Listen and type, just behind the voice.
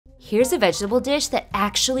Here's a vegetable dish that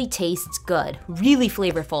actually tastes good, really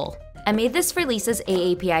flavorful. I made this for Lisa's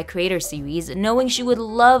AAPI Creator Series, knowing she would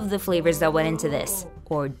love the flavors that went into this.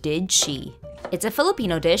 Or did she? It's a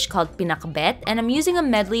Filipino dish called pinakbet, and I'm using a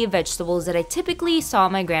medley of vegetables that I typically saw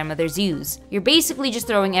my grandmothers use. You're basically just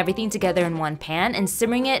throwing everything together in one pan and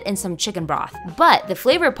simmering it in some chicken broth. But the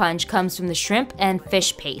flavor punch comes from the shrimp and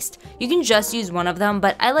fish paste. You can just use one of them,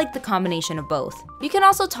 but I like the combination of both. You can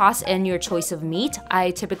also toss in your choice of meat.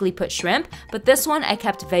 I typically put shrimp, but this one I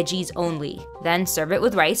kept veggies only. Then serve it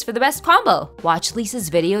with rice for the best combo. Watch Lisa's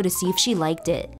video to see if she liked it.